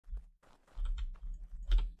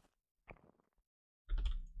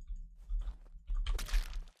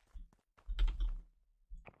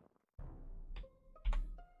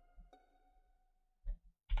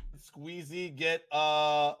Squeezy, get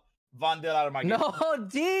Vondel out of my game. No,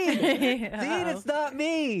 Dean! Dean, it's not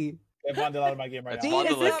me! Get Vondel out of my game right now. Dean,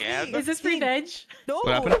 it's not me! Is this revenge? No!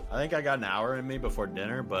 What happened? I think I got an hour in me before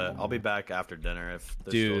dinner, but I'll be back after dinner if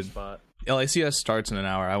there's still a spot. LACS starts in an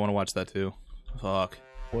hour. I want to watch that too. Fuck.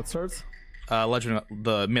 What starts?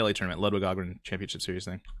 The Melee tournament, Ludwig Ogren Championship Series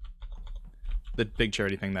thing. The big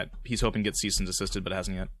charity thing that he's hoping gets cease and desisted, but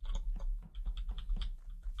hasn't yet.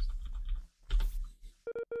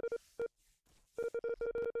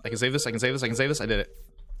 I can save this, I can save this, I can save this. I did it.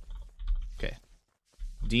 Okay.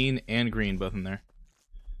 Dean and Green both in there.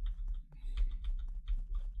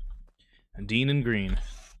 And Dean and Green.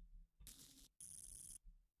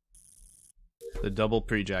 The double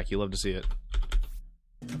pre-jack. You love to see it.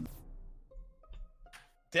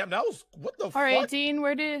 Damn, that was what the fuck? All right, Dean,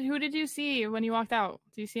 who did you see when you walked out?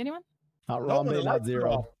 Do you see anyone? Not Rambe, not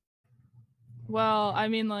Zero. Well, I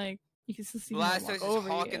mean, like, you can still see Blastoise is over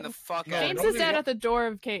hawking you. the fuck James out. is dead at the door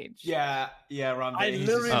of Cage. Yeah, Rambe. I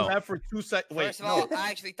literally left for 2 seconds. Wait, First of all, I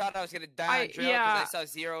actually thought I was gonna die on drill because I saw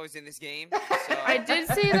zeros in this game. So. I did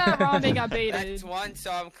see that Rambe got baited. That's one,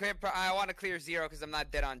 so I'm clear. I want to clear zero because I'm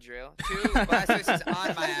not dead on drill. 2, Blastoise is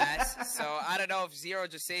on my ass, so I don't know if zero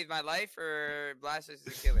just saved my life or Blastoise is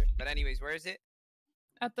a killer. But anyways, where is it?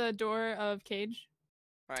 At the door of Cage.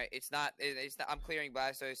 All right, it's not. I'm clearing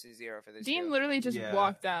Blastoise and zero for this. Dean drill. literally just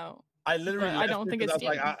walked out. I literally. I don't think it's Dean.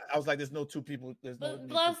 I was like, there's no two people. There's no.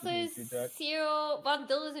 Blastoise, Zero,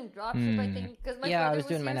 Vondel is in dropship, I think, because my brother was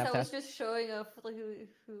doing my nap test. I was just showing up like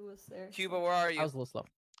who was there. Cuba, where are you? I was a little slow.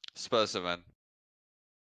 Specimen.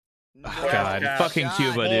 God, fucking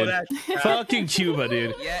Cuba, dude. Fucking Cuba,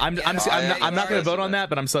 dude. I'm not gonna vote on that,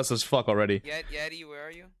 but I'm sus as fuck already. Yeti, where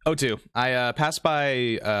are you? O2. I passed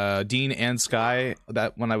by Dean and Sky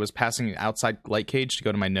that when I was passing outside Light Cage to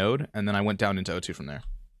go to my node, and then I went down into O2 from there.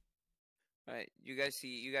 Alright, you guys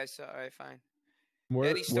saw. Alright, fine.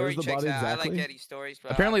 Where's the body exactly? I like Eddie's stories.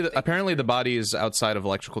 But Apparently, the body is outside of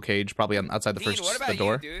Electrical Cage, probably outside the Dean, first what about the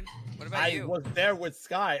door. You, dude? What about you? I was there with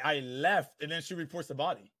Sky. I left, and then she reports the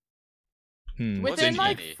body. Within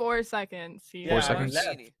like 4 seconds. 4 seconds.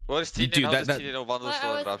 What is Tini? Dude,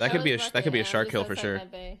 that could be a shark kill for sure.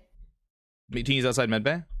 Tini's outside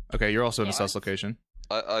medbay. Okay, you're also in a sus location.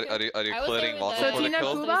 Are you clearing Vondel for the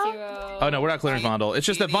kill? Oh no, we're not clearing Vondel. It's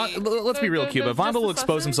just that let's be real, Cuba. Vondel will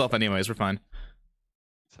expose himself anyways. We're fine.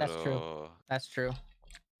 That's true. That's true.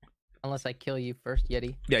 Unless I kill you first,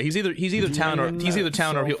 Yeti. Yeah, he's either town or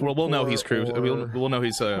we'll know he's crew. We'll know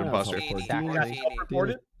he's imposter.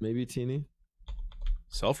 Maybe Tini.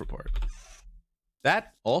 Self-report.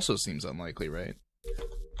 That also seems unlikely, right?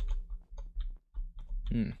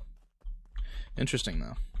 Interesting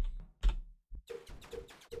though.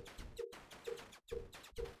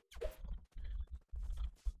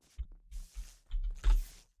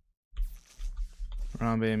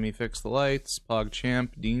 Rambe and me fix the lights. Pog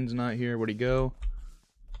Champ. Dean's not here. Where'd he go?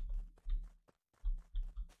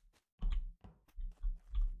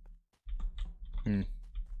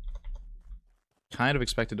 Kind of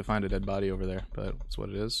expected to find a dead body over there, but that's what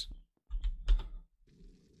it is.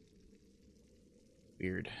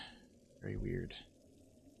 Weird. Very weird.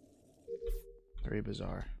 Very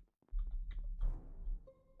bizarre.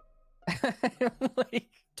 Like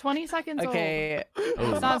 20 seconds okay.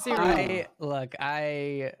 It's not zero. Look,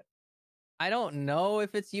 I don't know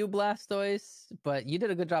if it's you, Blastoise, but you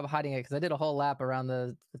did a good job of hiding it because I did a whole lap around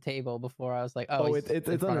the table before I was like, oh, it's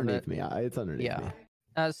underneath me. It's underneath me.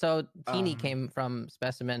 So Teeny came from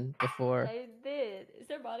Specimen before. I did. Is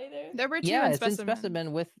there a body there? There were two in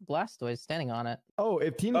Specimen with Blastoise standing on it. Oh,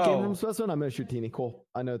 if Teeny came from Specimen, I'm gonna shoot Teeny. Cool.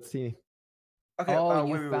 I know it's Teeny. Okay.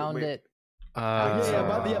 You found it. By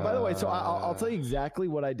the way, so I'll tell you exactly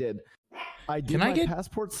what I did. I did my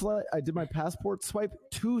passport swipe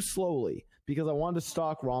too slowly because I wanted to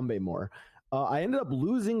stalk Rambe more. I ended up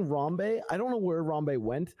losing Rambe. I don't know where Rambe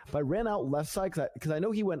went, but I ran out left side because I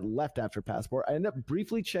know he went left after passport. I ended up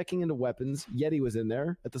briefly checking into weapons. Yeti was in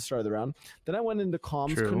there at the start of the round. Then I went into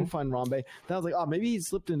comms, couldn't find Rambe. Then I was like, oh, maybe he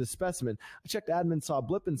slipped into Specimen. I checked admin, saw a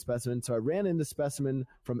blip in Specimen, so I ran into Specimen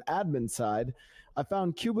from admin side. I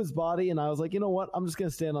found Cuba's body, and I was like, you know what? I'm just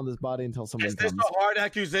gonna stand on this body until someone comes. Is this a hard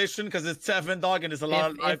accusation? Because it's 7 dog, and it's a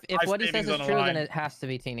lot. If what he says is true, then it has to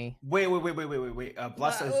be Teeny. Wait.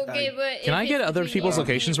 Blastoise. Okay, but can I get other people's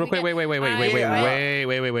locations real quick? Wait.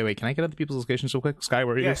 Can I get other people's locations real quick? Sky,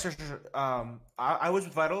 where are you? Yeah, sure. I was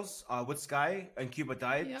with Vitals, with Sky, and Cuba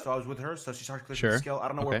died, so I was with her. So she started clearing the skill. I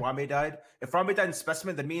don't know where Rambe died. If Rambe died in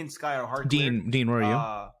Specimen, then me and Sky are hard. Dean, where are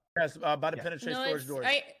you? Yes, by the penetrate storage doors.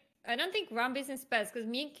 I don't think Rambe's in Spez because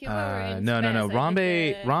me and Cuba were in no.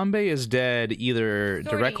 Spez. Rambe is dead either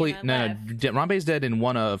directly. No, Rambe's dead in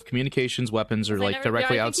one of communications, weapons, or like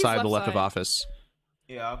directly outside the left of office.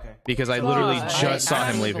 Yeah, okay. Because I literally just saw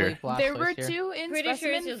him leave here. There were two in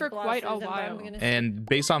specimen for quite a while. And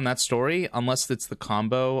based on that story, unless it's the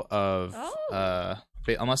combo of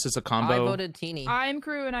unless it's a combo. I voted Teeny. I'm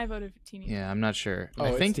crew and I voted Teeny. Yeah, I'm not sure. Oh,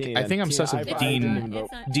 I think I'm obsessed with Dean.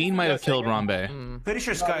 Dean might have killed Rambe. Pretty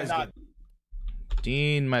sure Sky is good.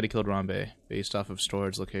 Dean might have killed Rambe based off of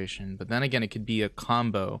storage location, but then again, it could be a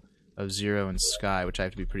combo of Zero and Sky, which I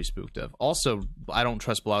have to be pretty spooked of. Also, I don't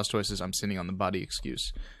trust Blastoise's I'm sitting on the body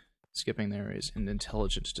excuse. Skipping there is an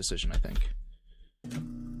intelligent decision, I think.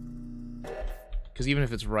 Because even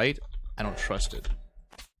if it's right, I don't trust it.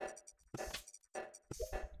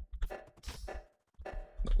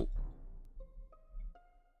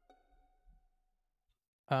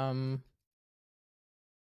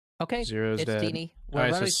 Okay, Zero's it's dead. Teeny. We'll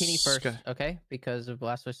run with Teeny first, okay? Because of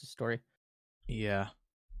Blastoise's story. Yeah,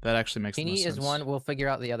 that actually makes the most sense. Teeny is one. We'll figure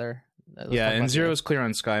out the other. Yeah, and Zero is clear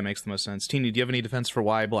on Sky makes the most sense. Teeny, do you have any defense for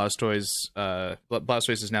why Blastoise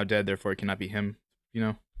is now dead, therefore it cannot be him? You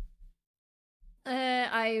know?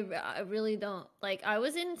 I really don't. Like, I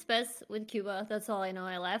was in Spez with Cuba. That's all I know.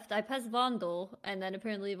 I left. I passed Vondel, and then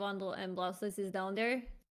apparently Vondel and Blastoise is down there.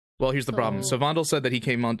 Well, here's the problem. So Vondel said that he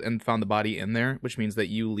came on and found the body in there, which means that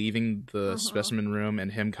you leaving the specimen room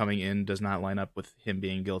and him coming in does not line up with him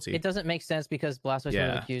being guilty. It doesn't make sense because Blastoise would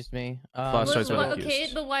have accused me. Blastoise would have accused.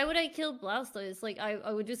 Okay, but why would I kill Blastoise? Like,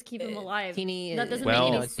 I would just keep him alive. Teeny, that doesn't make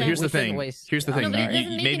any sense. Here's the thing. Here's the thing.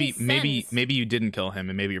 Maybe you didn't kill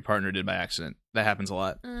him, and maybe your partner did by accident. That happens a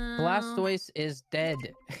lot. Blastoise is dead.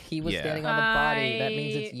 He was standing on the body. That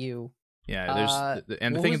means it's you. Yeah, there's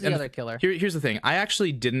and the thing. The other killer? Here's the thing. I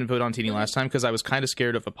actually didn't vote on Teeny last time because I was kind of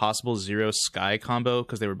scared of a possible Zero Sky combo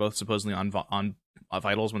because they were both supposedly on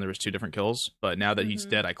vitals when there was 2 different kills. But now that he's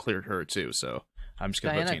dead, I cleared her too. So I'm just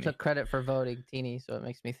gonna vote Teeny. Took credit for voting Teeny, so it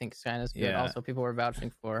makes me think Skyna's good. Yeah. Also, people were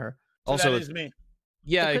vouching for her. So also, that is me.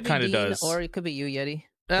 Yeah, it kind of does. Or it could be you, Yeti.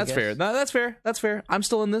 That's fair. That's fair. That's fair. I'm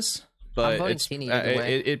still in this, but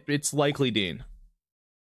it's likely Dean.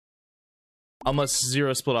 Unless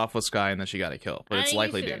Zero split off with Sky and then she got a kill, but it's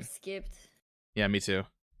likely Dean. Skipped. Yeah, me too.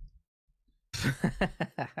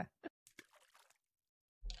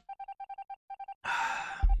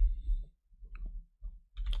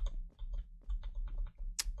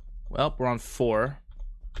 Well, we're on 4.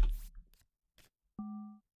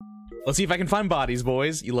 Let's see if I can find bodies,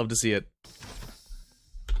 boys. You love to see it.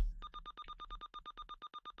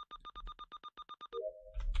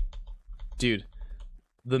 Dude.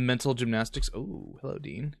 The mental gymnastics. Oh, hello,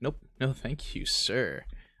 Dean. Nope. No, thank you, sir.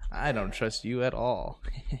 I don't trust you at all.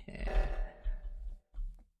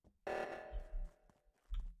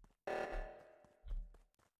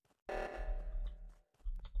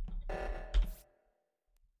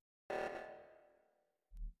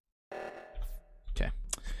 Okay.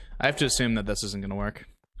 I have to assume that this isn't going to work.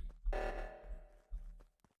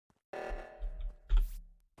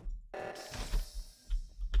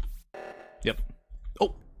 Yep.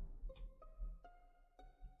 Oh!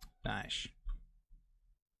 Nice.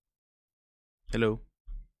 Hello.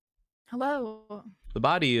 Hello. The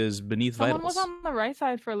body is beneath vitals. Someone was on the right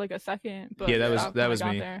side for like a second, but yeah, that was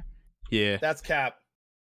me. There. Yeah. That's Cap.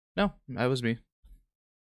 No, that was me.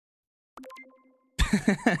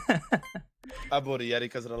 I voted Yeti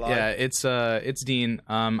because of the lie. Yeah, it's Dean.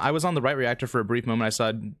 I was on the right reactor for a brief moment. I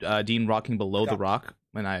saw Dean rocking below the rock,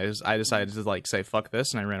 and I decided to like say fuck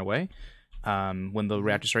this, and I ran away. When the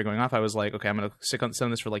reactor started going off, I was like, okay, I'm gonna sit on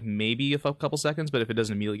this for like maybe a couple seconds, but if it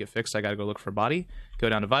doesn't immediately get fixed, I gotta go look for a body. Go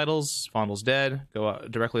down to vitals. Fondel's dead. Go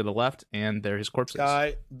directly to the left, and there his corpse is.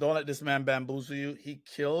 Guy, don't let this man bamboozle you. He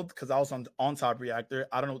killed because I was on top reactor.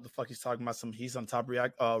 I don't know what the fuck he's talking about. He's on top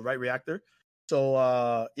right reactor.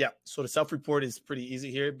 So yeah, so the self-report is pretty easy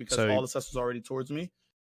here because all the stuff was already towards me.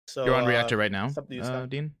 So you're on reactor right now,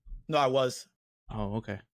 Dean? No, I was. Oh,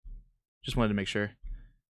 okay. Just wanted to make sure.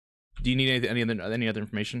 Do you need any other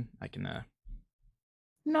information? I can.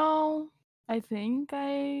 No, I think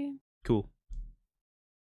I. Cool.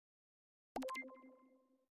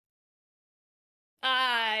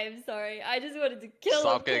 I'm sorry. I just wanted to kill him.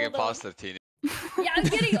 Stop getting imposter, Tina. Yeah, I'm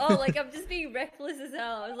getting like I'm just being reckless as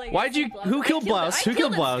hell. I was like, why'd you? Who killed Blouse? Who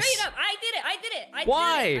killed Blouse? Straight up, I did it.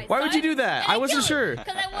 Why? Why would you do that? I wasn't sure.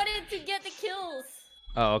 Because I wanted to get the kills.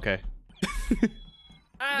 Oh, okay.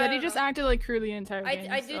 But he just acted like crew the entire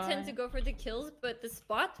game. I do tend to go for the kills, but the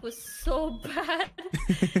spot was so bad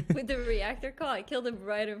with the reactor call. I killed him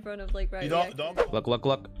right in front of like right reactor.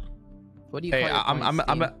 Look. What do you Hey, call your I'm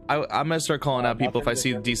points, I'm gonna start calling out people if I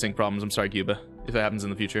see desync problems. I'm sorry, Cuba. If it happens in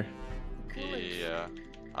the future. Yeah,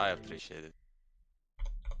 I appreciate it.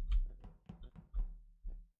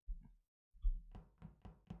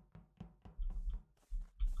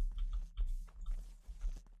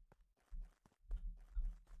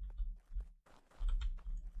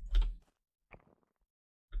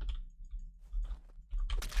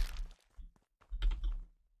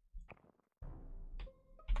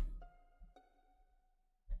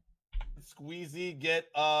 Squeezy, get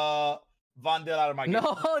Vondel out of my game.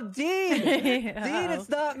 No, Dean! Dean, it's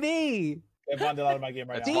not me! Get Vondel out of my game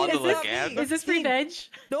right It's now. Vondel again? Is this free veg?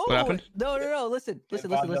 No, What happened? no. Listen.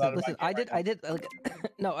 I did.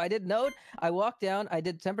 No, I did node. I walked down. I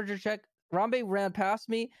did temperature check. Rambe ran past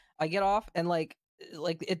me. I get off and like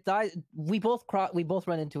it died. We both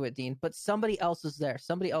run into it, Dean. But somebody else is there.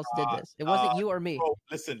 Somebody else did this. It wasn't you or me. Bro,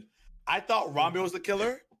 listen, I thought Rambe was the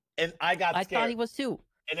killer, and I got scared. I thought he was too.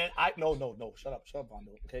 And then no, shut up,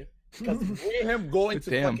 Vondel, okay? Because we him going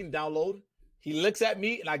to fucking download, he looks at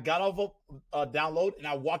me, and I got off of download, and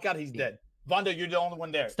I walk out, he's dead. Vondel, you're the only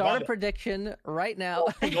one there. Start a prediction right now.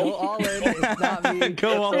 Go all in. It's not me.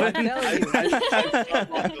 Go all in.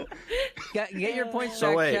 Get your points So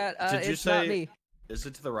back, wait, chat. did you It's not say? me. Is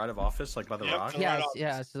it to the right of office, like by the rock? Yes,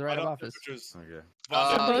 it's to the right of office. Okay.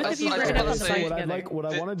 Both of you are gonna have to fight What together. what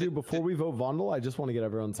I want to do before we vote Vondel, I just want to get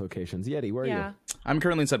everyone's locations. Yeti, where are you? I'm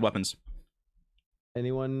currently inside weapons.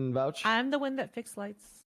 Anyone vouch? I'm the one that fixed lights.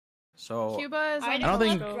 So Cuba is. I on don't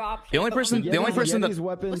think the only person Yeti's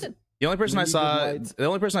weapons. The only person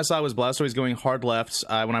I saw was Blastoise going hard left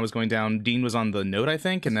when I was going down. Dean was on the node, I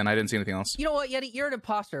think, and then I didn't see anything else. You know what, Yeti? You're an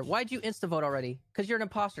imposter. Why'd you insta vote already? Because you're an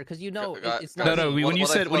imposter. Because you know it's not. No. me. When you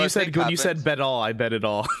said bet all, I bet it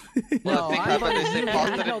all. Well, I think happened is I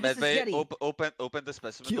imposter know, in this is medbay Yeti. opened the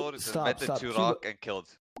specimen door, met the two Cuba. rock and killed.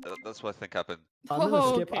 That's what I think happened. I'm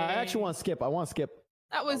gonna skip. Okay. I actually want to skip. I want to skip.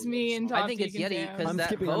 That was me and I think it's Yeti because that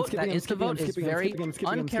skipping, vote, that insta vote, is very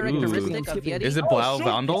uncharacteristic of Yeti. Is it Blau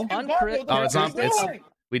Vandal? Oh, it's not. It's Uncharacteristic.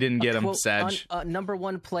 we didn't get him. Quote, Sag. number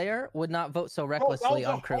one player would not vote so Bro, recklessly that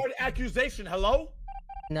was on a crew. hard accusation. Hello?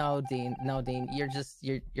 No, Dean.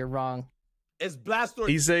 You're wrong. It's Blastoise.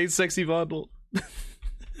 He's saying sexy Vandal.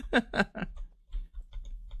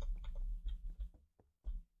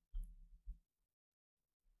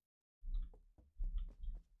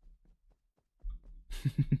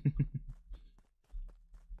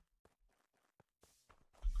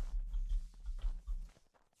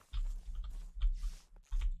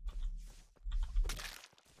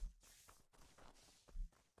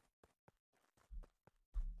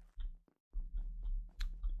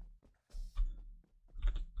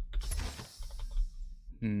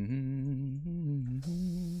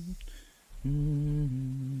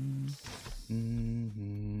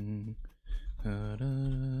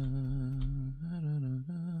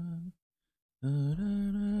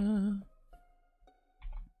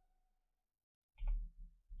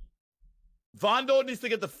 Vondo needs to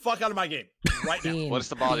get the fuck out of my game right now. What's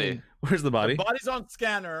the body? Where's the body? The body's on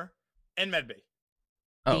scanner and medbay.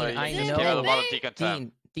 Oh, Dean, I you just came out of the bottom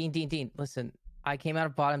decontam. Dean, listen. I came out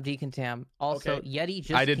of bottom decontam. Also, Okay. Yeti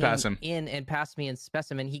just I did came pass him. in and passed me in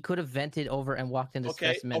specimen. He could have vented over and walked into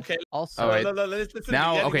Okay, specimen. okay. Also, All right. Listen,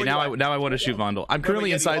 Now, Yeti, okay, where now you I at? now I want to shoot Vandal. I'm Wait, currently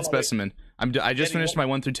Yeti, inside hold on, wait. specimen. I just Yeti, finished my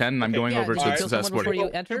 1 through 10, and I'm Okay, going yeah, over did to you kill success someone before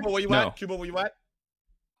board. you entered? Cuba, where you No. at? Cuba, where you at?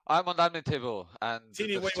 I'm on admin table and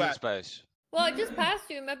Tini, there's where two you at? space. Well, I just passed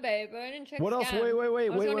you, my babe, but I didn't check. What else? scan. Wait. I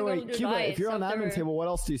was gonna go Cuba, do if lights you're on after- admin table, what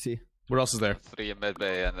else do you see? What else is there? 3 in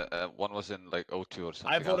medbay and one was in like O2 or something.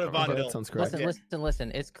 I voted don't remember. Vandal. That sounds correct.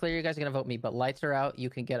 Listen. It's clear you guys are gonna vote me, but lights are out. You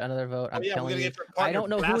can get another vote. I'm yeah, we're telling gonna you. get your I partner don't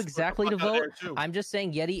know who Blast exactly to the fuck out of vote. there, too. I'm just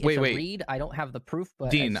saying Yeti is Wait. a read. I don't have the proof, but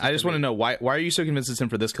Dean, I just want to know why are you so convinced it's him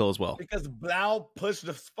for this kill as well? Because Blau pushed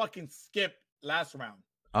the fucking skip last round.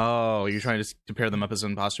 Oh, you're trying to pair them up as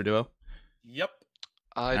an imposter duo? Yep.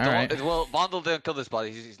 I All don't. right. Well, Vandal didn't kill this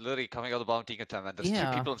body. He's literally coming out of the bottom decontam, and there's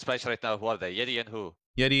Yeah. two people in space right now. Who are they? Yeti and who?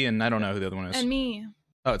 Yeti, and I don't know who the other one is. And me.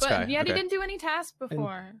 Oh, it's But Sky. Yeti Okay. didn't do any tasks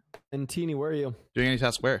before. And Teeny, where are you? Doing any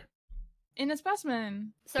tasks where? In a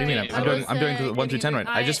specimen. What do you mean? I'm doing 1 through 10 right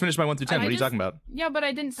now. I just finished my 1 through 10. What are you talking about? Yeah, but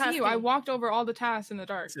I didn't see you. I walked over all the tasks in the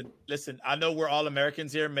dark. Listen, I know we're all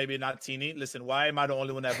Americans here, maybe not Teeny. Listen, why am I the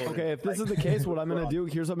only one that voted? Okay, if this is the case, what I'm gonna do,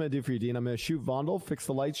 here's what I'm gonna do for you, Dean. I'm gonna shoot Vandal, fix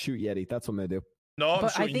the lights, shoot Yeti. That's what I'm gonna do. No, I'm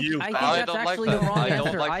But I shooting think, you. I think I that's don't like actually the that. wrong I don't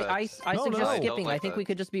answer. like that. I No, suggest no. skipping. I I don't think like we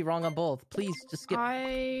could just be wrong on both. Please, just skip. Skip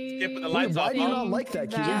the I lights Why off. do you not like that,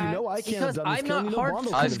 Cuba? You know I can't have Because done this I'm kill. not You know hard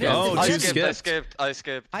Vandal to could've I done Oh, this. skipped. two I skipped. skipped. I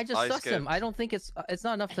skipped. I just sussed him. I don't think it's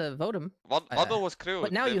not enough to vote him. Vandal was crew.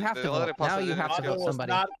 But now you have to vote. Now you have to vote Vandal was somebody.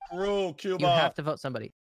 not crew, Cuba. You have to vote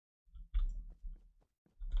somebody.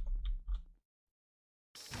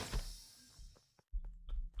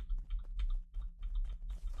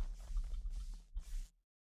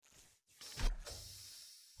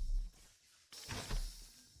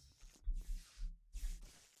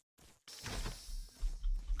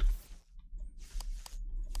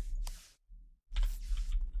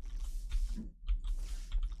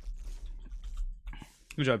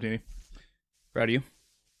 Good job, Teeny. Proud of you.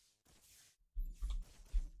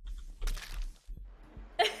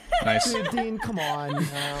 Nice. Dude, Dean, come on.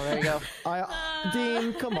 Oh, there you go.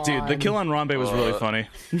 Dean, come on. Dude, the kill on Rambe was really funny.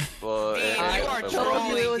 Well, Dean, you are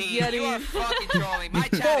trolling, Dean. You are fucking trolling. My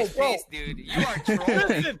chat is pissed, dude. You are trolling.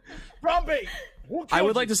 Listen, Rambe. I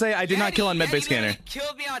would like to say I did not kill on Medbay Scanner.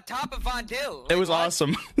 Killed me on top of Von Dill. It was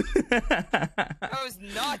awesome. That was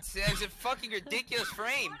nuts. It was a fucking ridiculous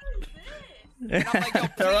frame. And I'm like, yo,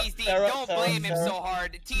 please, Dean, don't blame him so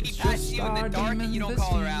hard. TD passed you in the dark and you don't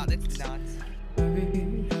call her out. That's nuts.